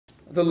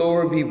The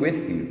Lord be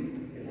with you.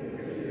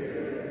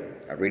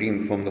 A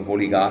reading from the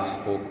Holy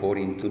Gospel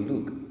according to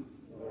Luke.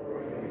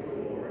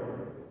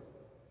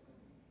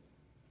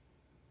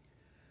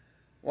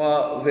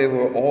 While they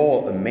were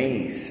all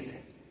amazed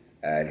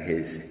at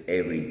his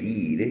every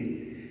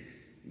deed,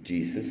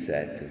 Jesus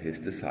said to his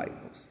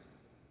disciples,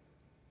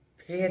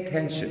 "Pay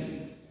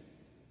attention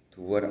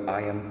to what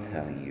I am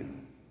telling you.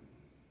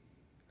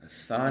 The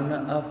Son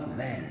of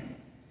Man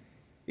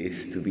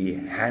is to be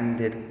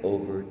handed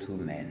over to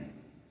men."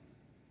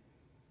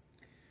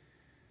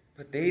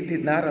 But they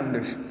did not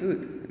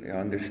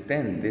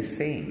understand this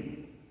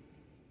saying.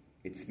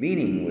 Its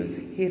meaning was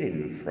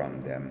hidden from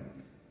them,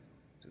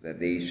 so that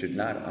they should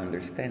not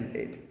understand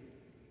it.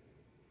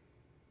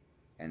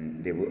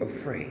 And they were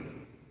afraid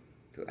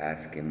to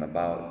ask him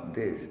about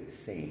this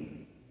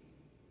saying.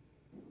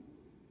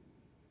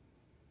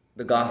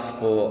 The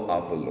Gospel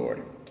of the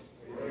Lord.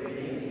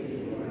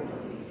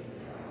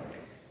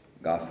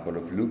 Gospel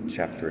of Luke,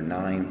 chapter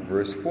 9,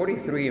 verse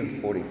 43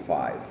 and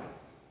 45.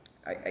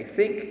 I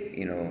think,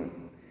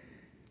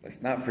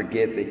 let's not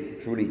forget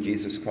that truly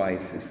Jesus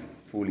Christ is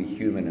fully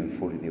human and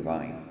fully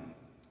divine.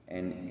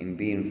 And in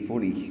being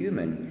fully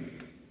human,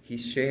 he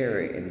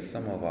shared in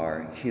some of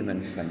our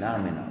human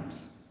phenomena.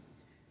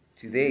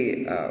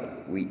 Today,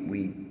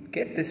 we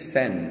get this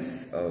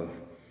sense of,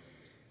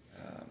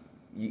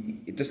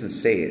 it doesn't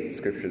say it,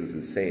 Scripture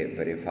doesn't say it,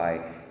 but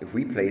if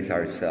we place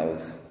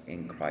ourselves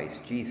in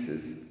Christ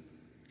Jesus,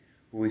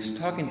 who is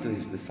talking to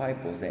his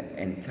disciples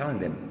and telling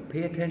them,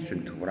 pay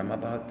attention to what I'm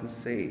about to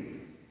say.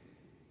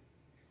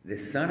 The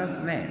Son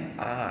of Man,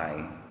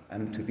 I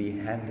am to be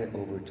handed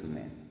over to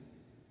men.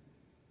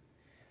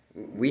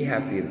 We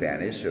have the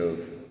advantage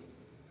of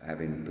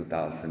having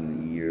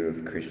 2,000 years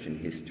of Christian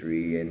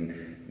history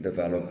and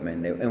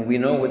development, and we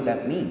know what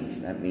that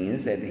means. That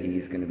means that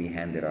he's going to be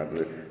handed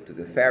over to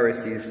the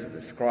Pharisees, to the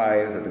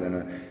scribes, that they're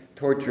going to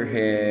torture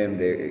him.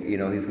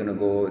 He's going to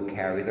go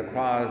carry the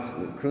cross,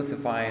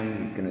 crucify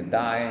him, he's going to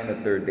die, and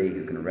the third day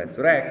he's going to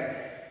resurrect.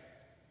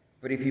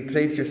 But if you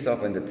place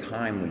yourself in the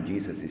time when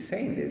Jesus is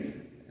saying this,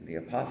 and the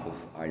apostles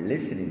are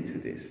listening to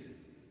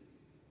this,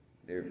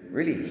 they're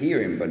really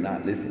hearing but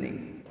not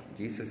listening.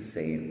 Jesus is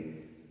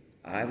saying,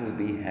 I will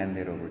be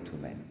handed over to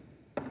men.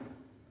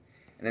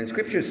 And then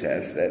Scripture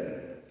says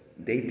that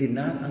they did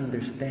not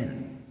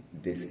understand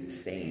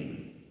this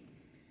saying.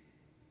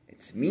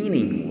 Its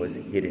meaning was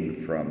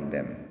hidden from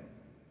them,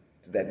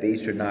 so that they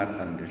should not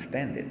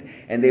understand it.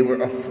 And they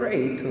were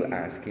afraid to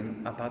ask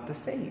him about the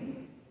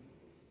saying.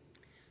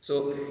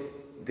 So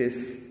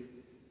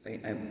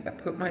I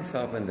put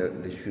myself in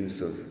the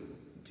shoes of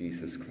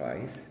Jesus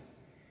Christ,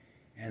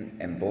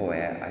 and boy,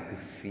 I could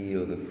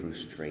feel the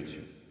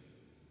frustration.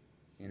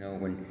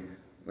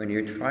 When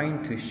you're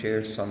trying to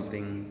share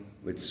something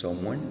with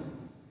someone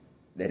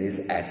that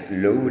is as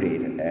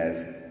loaded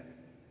as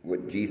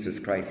what Jesus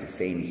Christ is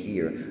saying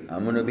here,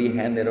 I'm going to be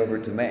handed over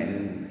to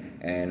men,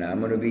 and I'm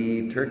going to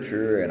be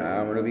tortured, and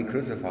I'm going to be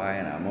crucified,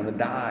 and I'm going to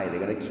die, they're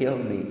going to kill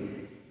me.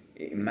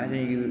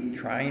 Imagine you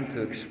trying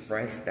to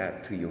express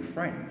that to your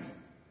friends,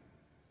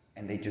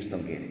 and they just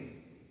don't get it.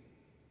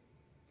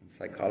 In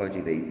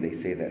psychology, they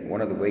say that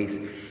one of the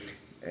ways,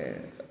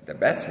 the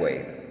best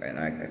way, and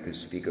I could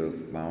speak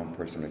of my own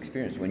personal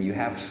experience, when you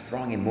have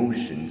strong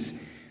emotions,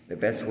 the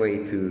best way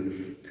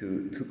to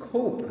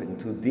cope and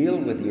to deal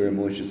with your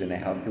emotions in a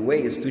healthy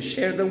way is to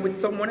share them with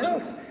someone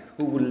else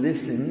who will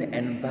listen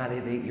and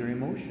validate your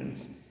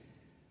emotions.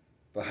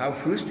 But how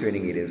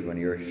frustrating it is when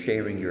you're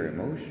sharing your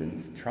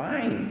emotions,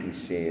 trying to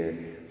share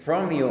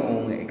from your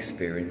own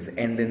experience,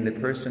 and then the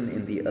person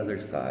in the other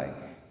side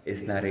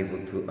is not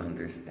able to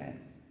understand.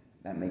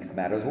 That makes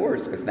matters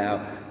worse, because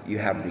now you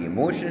have the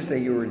emotions that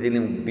you were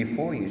dealing with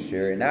before you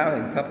share, and now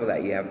on top of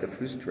that you have the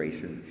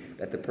frustration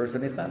that the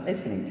person is not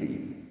listening to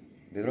you.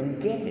 They don't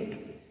get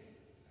it.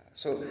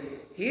 So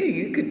here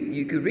you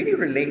could really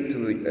relate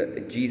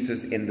to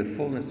Jesus in the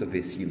fullness of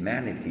his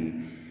humanity,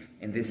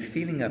 and this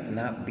feeling of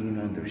not being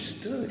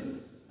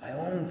understood. My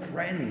own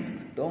friends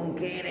don't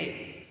get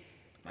it.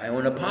 My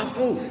own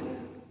apostles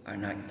are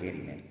not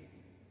getting it.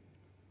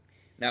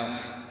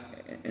 Now,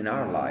 in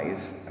our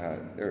lives,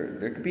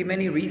 there could be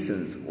many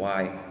reasons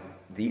why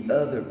the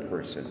other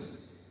person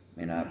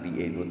may not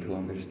be able to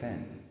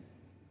understand.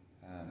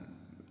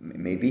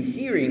 Maybe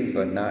hearing,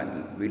 but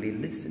not really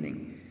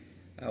listening.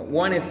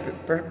 One is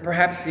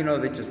perhaps,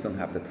 they just don't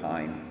have the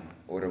time,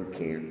 or don't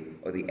care,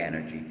 or the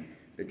energy.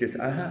 They're just,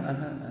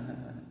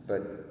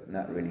 but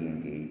not really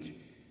engage.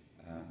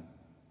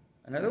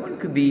 Another one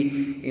could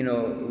be,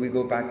 we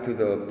go back to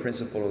the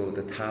principle of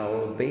the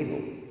Tower of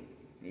Babel.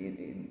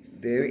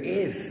 There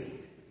is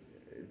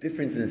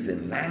differences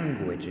in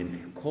language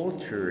and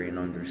culture and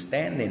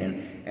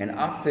understanding, and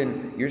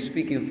often you're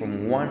speaking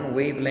from one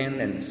wavelength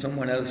and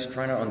someone else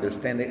trying to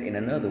understand it in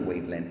another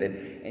wavelength,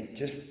 and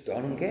just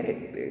don't get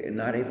it. They're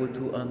not able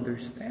to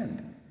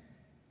understand.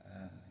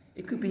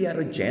 It could be out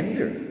of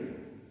gender.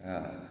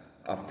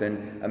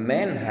 Often a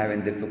man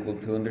having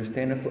difficulty to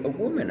understand a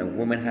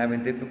woman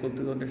having difficulty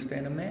to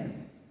understand a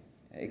man.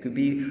 It could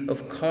be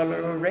of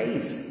color or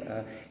race.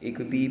 It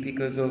could be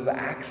because of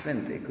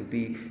accent. It could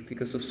be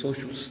because of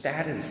social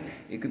status.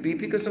 It could be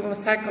because of a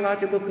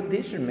psychological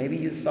condition. Maybe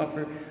you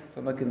suffer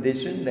from a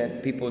condition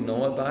that people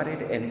know about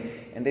it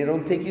and they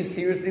don't take you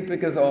seriously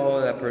because, oh,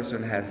 that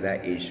person has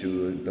that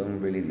issue. Don't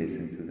really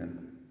listen to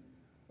them.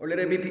 Or let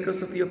it be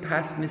because of your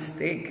past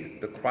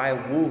mistake, the cry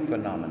wolf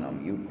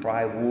phenomenon. You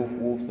cry wolf,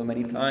 wolf so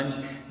many times.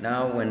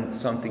 Now when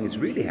something is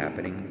really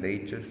happening, they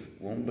just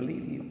won't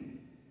believe you.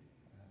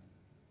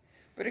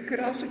 But it could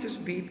also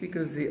just be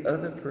because the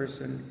other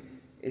person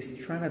is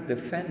trying to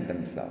defend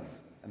themselves,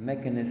 a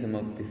mechanism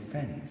of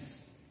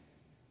defense.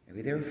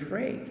 Maybe they're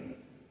afraid.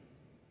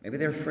 Maybe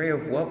they're afraid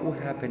of what will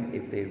happen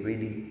if they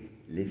really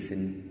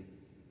listen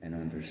and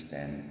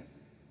understand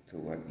to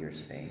what you're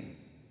saying.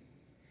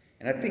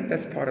 And I think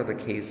that's part of the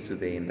case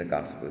today in the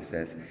gospel. It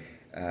says,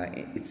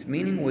 its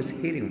meaning was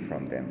hidden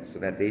from them so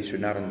that they should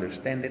not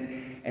understand it,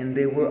 and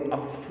they were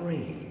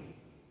afraid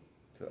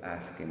to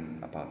ask him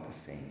about the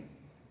same.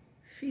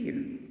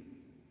 Fear.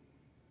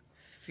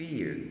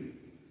 Fear.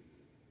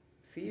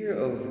 Fear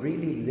of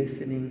really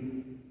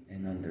listening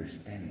and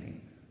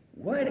understanding.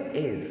 What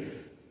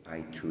if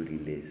I truly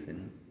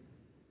listen?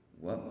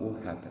 What will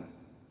happen?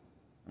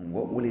 And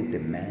what will it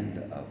demand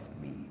of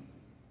me?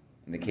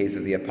 In the case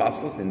of the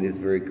apostles, in this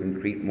very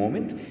concrete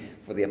moment,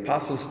 for the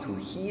apostles to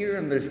hear,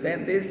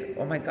 understand this,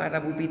 oh my God,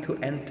 that would be to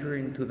enter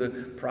into the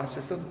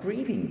process of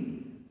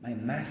grieving. My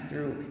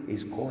master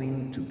is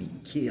going to be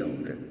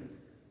killed.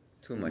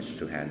 Too much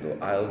to handle.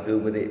 I'll deal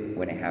with it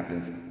when it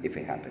happens, if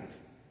it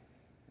happens.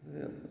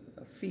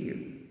 A fear.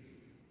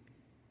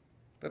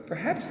 But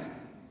perhaps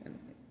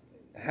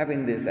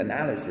having this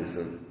analysis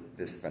of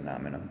this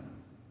phenomenon,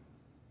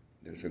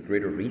 there's a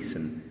greater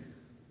reason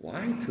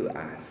why to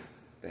ask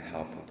the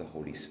help of the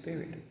Holy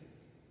Spirit.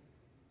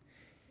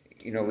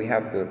 You know, we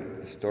have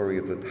the story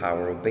of the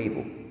Tower of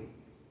Babel,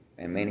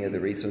 and many of the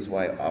reasons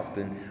why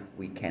often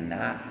we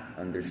cannot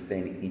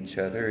understand each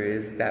other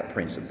is that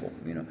principle.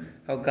 You know,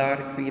 how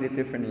God created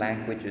different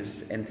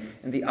languages and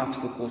the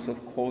obstacles of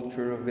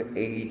culture, of the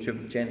age,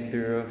 of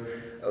gender,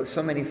 of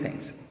so many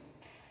things.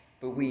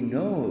 But we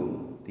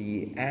know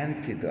the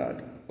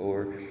antidote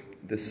or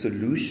the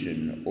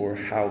solution or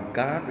how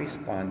God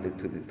responded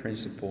to the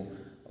principle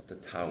of the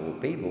Tower of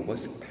Babel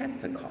was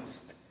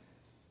Pentecost,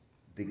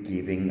 the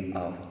giving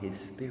of His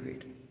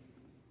Spirit.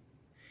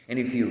 And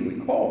if you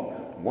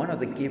recall, one of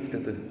the gifts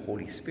of the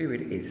Holy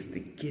Spirit is the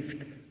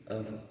gift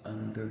of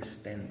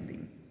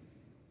understanding.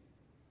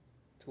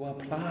 To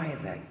apply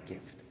that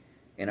gift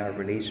in our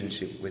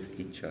relationship with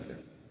each other.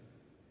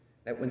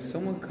 That when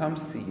someone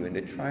comes to you and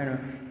they're trying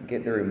to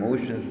get their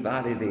emotions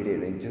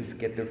validated and just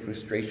get their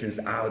frustrations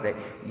out, that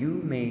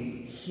you may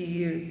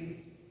hear,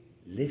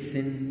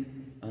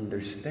 listen,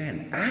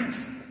 understand.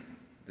 Ask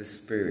the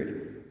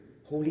Spirit,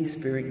 Holy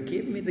Spirit,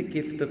 give me the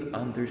gift of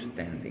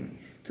understanding,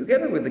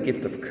 together with the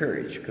gift of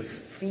courage, because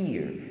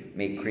fear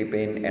may creep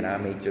in and I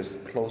may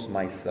just close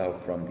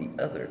myself from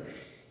the other.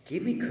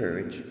 Give me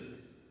courage,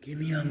 give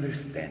me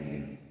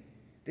understanding.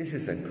 This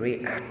is a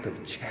great act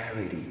of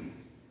charity,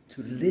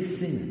 to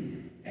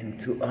listen and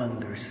to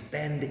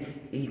understand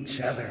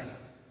each other,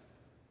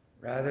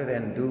 rather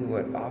than do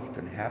what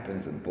often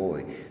happens. And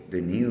boy,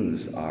 the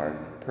news are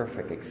a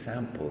perfect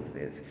example of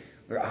this.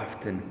 We're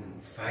often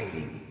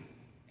fighting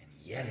and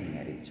yelling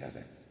at each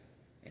other,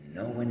 and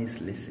no one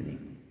is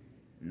listening.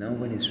 No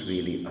one is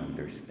really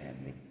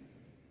understanding.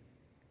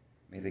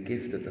 May the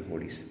gift of the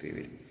Holy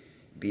Spirit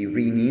be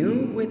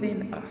renewed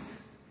within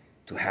us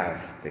to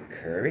have the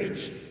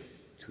courage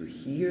to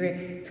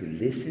hear, to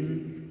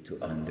listen,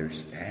 to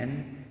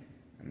understand.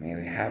 And may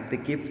we have the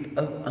gift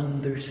of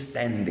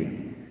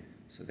understanding,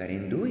 so that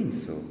in doing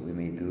so we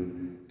may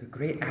do the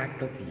great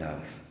act of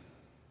love,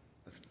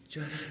 of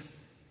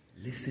just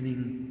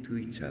listening to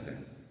each other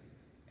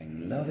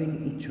and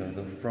loving each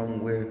other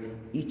from where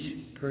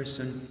each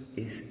person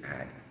is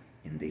at,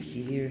 in the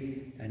here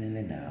and in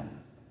the now.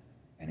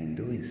 And in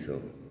doing so,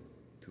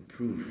 to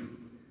prove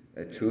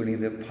that truly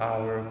the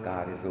power of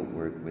God is at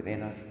work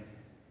within us,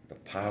 the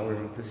power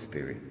of the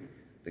Spirit,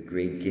 the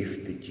great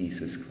gift that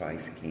Jesus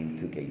Christ came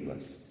to give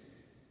us.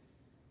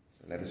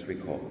 So let us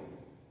recall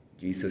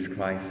Jesus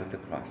Christ at the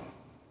cross,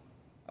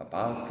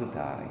 about to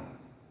die,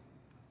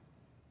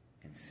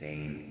 and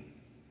saying,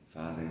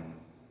 Father,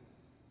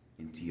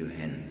 into your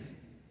hands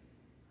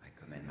I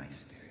commend my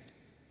spirit.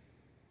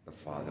 The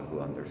Father who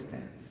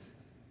understands.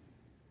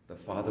 The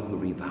Father who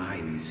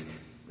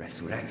revives,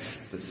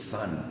 resurrects the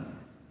Son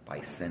by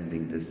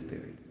sending the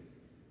Spirit.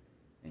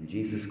 And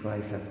Jesus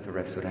Christ, after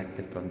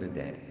resurrected from the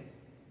dead,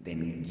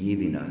 then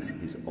giving us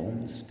His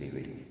own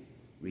Spirit,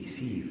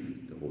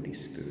 receive the Holy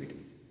Spirit.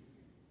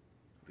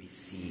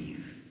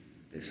 Receive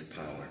this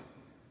power.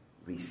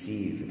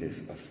 Receive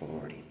this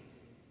authority.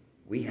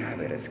 We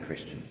have it as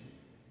Christians.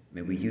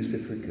 May we use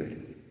it for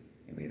good.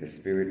 And may the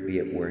Spirit be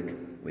at work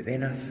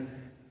within us,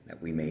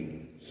 that we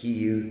may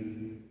hear,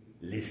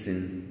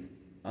 listen,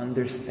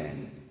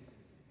 understand,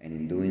 and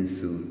in doing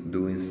so,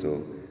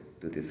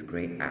 do this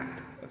great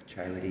act of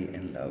charity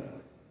and love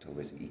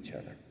towards each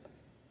other.